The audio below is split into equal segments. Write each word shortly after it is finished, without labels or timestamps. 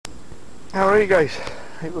Alright guys,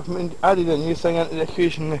 right, we've added a new thing into the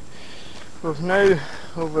equation now. We've now,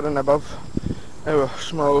 over and above our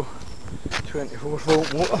small 24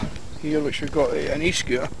 volt motor here, which we've got an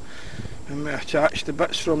e-scooter, and we attached the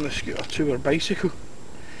bits from the scooter to our bicycle.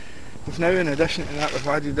 We've now, in addition to that, we've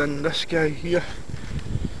added in this guy here,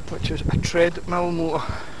 which is a tredmill motor.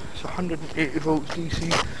 It's 180 volts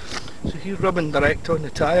DC, so he's rubbing direct on the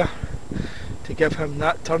tyre to give him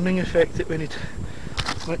that turning effect that we need,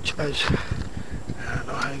 which is, I don't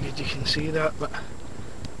know how good you can see that, but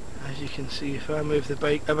as you can see, if I move the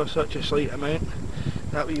bike ever such a slight amount,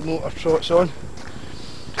 that wee motor trots on.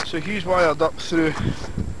 So he's wired up through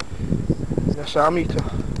this ammeter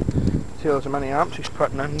to tell us how many amps he's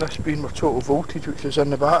putting in, this being my total voltage, which is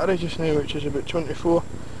in the battery just now, which is about 24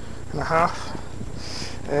 and a half.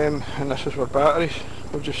 And this is our batteries.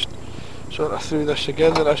 We've just sort of threw this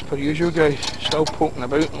together as per usual, guys, still poking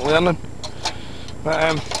about and learning,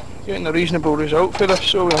 but getting a reasonable result for this.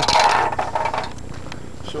 So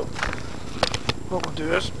what we'll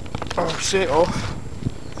do is I'll set off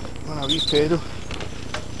on a wee pedal.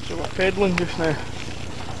 So we're pedalling just now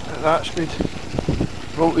at that speed.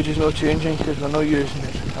 Voltage is not changing because we're not using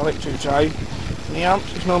electric drive, and the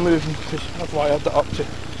amps is not moving because I've wired it up to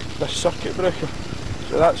this circuit breaker.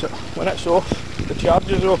 So that's it. When it's off, the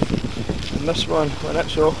charger's off, and this one, when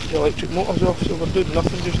it's off, the electric motor's off. So we're doing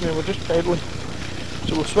nothing just now, we're just pedaling.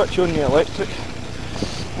 So we'll switch on the electric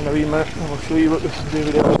in a wee minute and we'll show you what we can do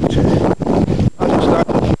with the electric. As a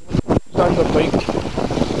standard bike,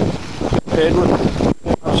 pedaling,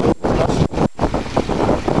 absolutely nothing.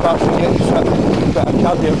 Apart from getting fit, a bit of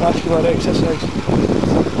cardiovascular exercise.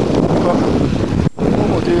 But what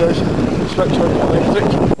we'll do is switch on the electric.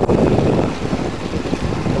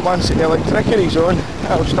 And once the electricity's on,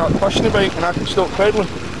 it'll start pushing the bike and I can stop pedaling.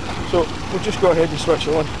 So we'll just go ahead and switch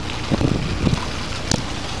it on.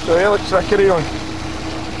 So electricity on,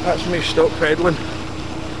 that's me stop pedaling.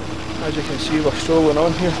 As you can see, we're strolling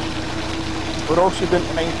on here. We're also doing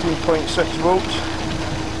 19.6 volts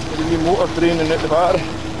with the wee motor draining out the battery.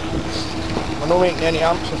 We're not making any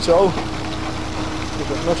amps at all. We've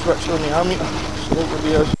got no switch on the ammeter. So what we'll do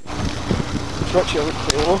is switch the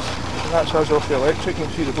electric off, and that's us off the electric. You'll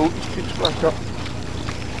see the voltage keeps back up.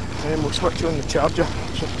 And then we'll switch on the charger.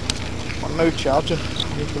 So we're now charging.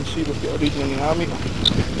 You can see we've got a reading on the ammeter.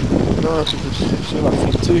 I don't know if you can see my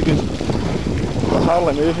feet too good. We're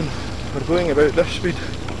hardly moving. We're going about this speed.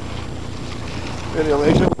 Very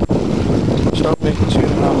leisurely. Still making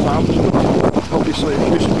 2.5 amps. Obviously if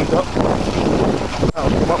you speed up,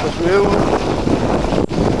 that'll come up as well.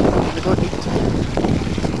 We don't need to.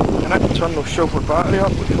 And I can turn the silver battery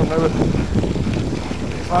up, which we're now at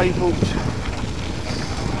 25 volts.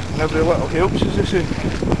 And every little helps, as they say.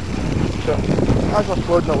 So as we're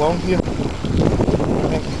plodding along here, I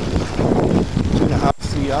think 2.5,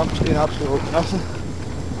 3 amps doing absolutely nothing.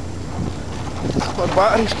 Our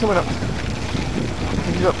battery's coming up.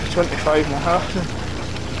 He's up to 25 and a half now.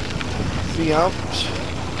 3 amps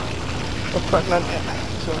we're putting into it.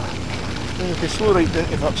 So then you can slow right down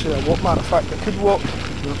to virtually a walk. Matter of fact, I could walk.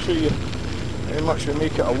 I'll show you how much we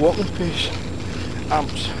make it a walking pace.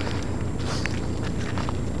 Amps.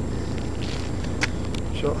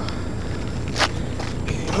 So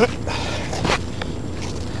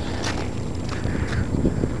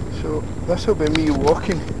this will be me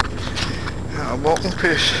walking at a walking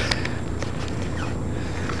pace.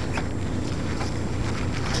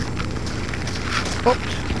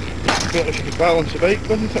 Oops, better if you could balance the bike,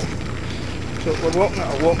 wouldn't it? So we're walking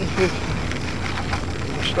at a walking pace.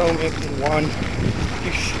 We're still making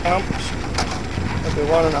 1-ish amps, maybe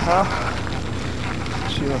 1.5.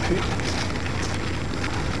 See my feet.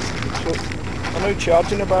 So we're now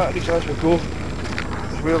charging the batteries as we go,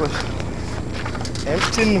 as well as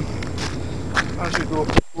emptying them as we go.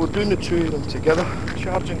 We're doing the two of them together,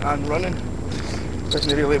 charging and running.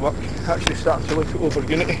 Doesn't really work. Actually starting to look at over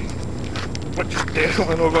unity, which is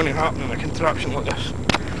definitely not going to happen in a contraption like this.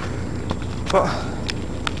 But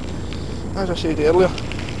as I said earlier,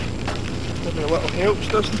 every little helps,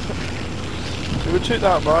 doesn't it? So we took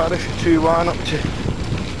that battery from 2.1 up to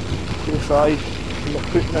 2.5 and we're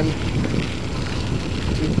putting in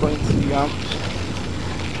 2.3 amps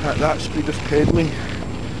at that speed of pedaling,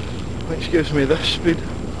 which gives me this speed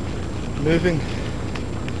moving.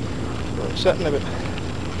 So it's sitting about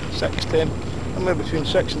 6-10, somewhere between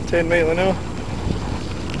 6 and 10 miles an hour.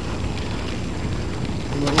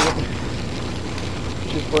 And we're getting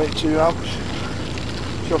 2.2 amps.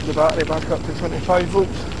 Shove the battery back up to 25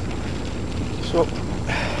 volts. So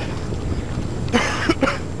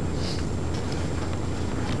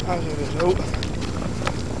as a result,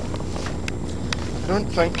 I don't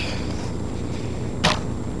think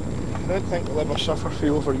don't think we'll ever suffer for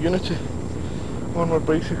over unity on our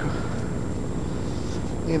bicycle.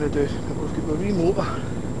 Neither do. But we've got a wee motor,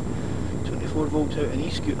 24 volts out an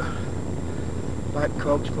e-scooter, back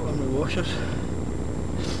cogs put on the washers.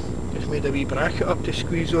 Just made a wee bracket up to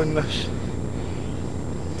squeeze on this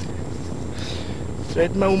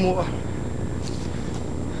tredmill motor.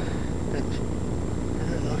 I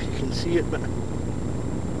don't know if you can see it, but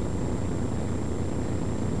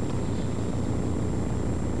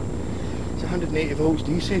it's 180 volts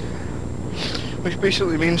DC, which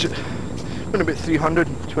basically means that when about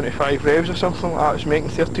 325 revs or something like that, it's making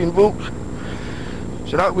 13 volts.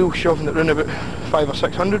 So that wheel's shoving it around about 500 or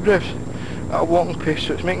 600 revs at a walking pace,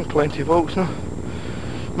 so it's making plenty of volts now.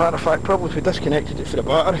 Matter of fact, probably if we disconnected it for the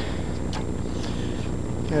battery.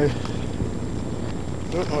 Now,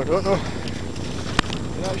 I don't know.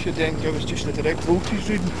 That should then give us just a direct voltage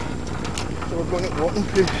reading. So we're going at walking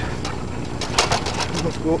pace. And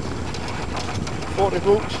we've got 40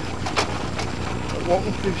 volts at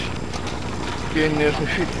walking pace. Again, there's my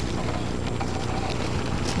feet.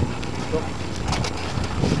 So,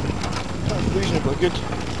 that's reasonably good.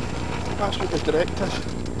 That's what the direct is.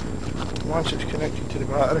 Once it's connected to the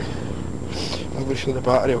battery, obviously the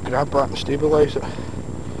battery will grab that and stabilise it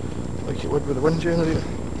like it would with the wind generator.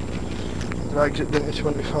 It drags it down to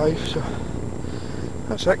 25, so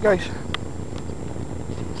that's it, guys.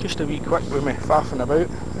 Just a wee quick with me faffing about.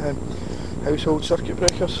 Household circuit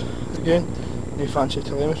breakers, again, no fancy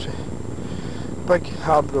telemetry. Big,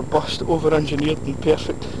 hard, robust, over-engineered and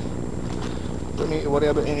perfect. Don't need to worry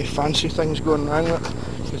about any fancy things going wrong with it,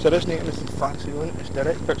 because there isn't anything fancy on it. It's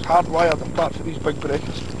direct, it's hardwired apart from these big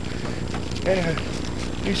breakers. Anyhow,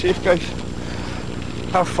 be safe, guys.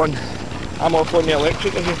 Have fun. I'm off on the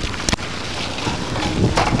electric again.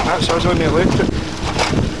 That's us on the electric.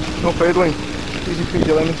 No pedaling. Easy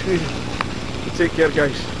peasy lemon squeezy. So take care,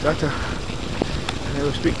 guys. Tata. And I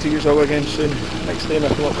will speak to you all again soon. Next time I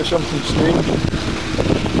come up with something strange.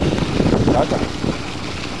 Tata.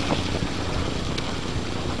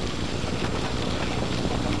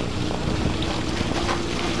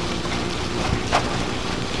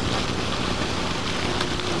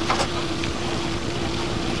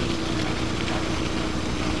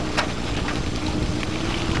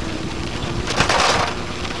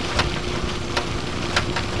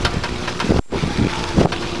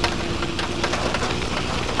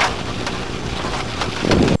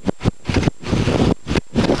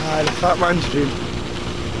 The fat man's dream.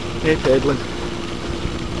 No pedaling.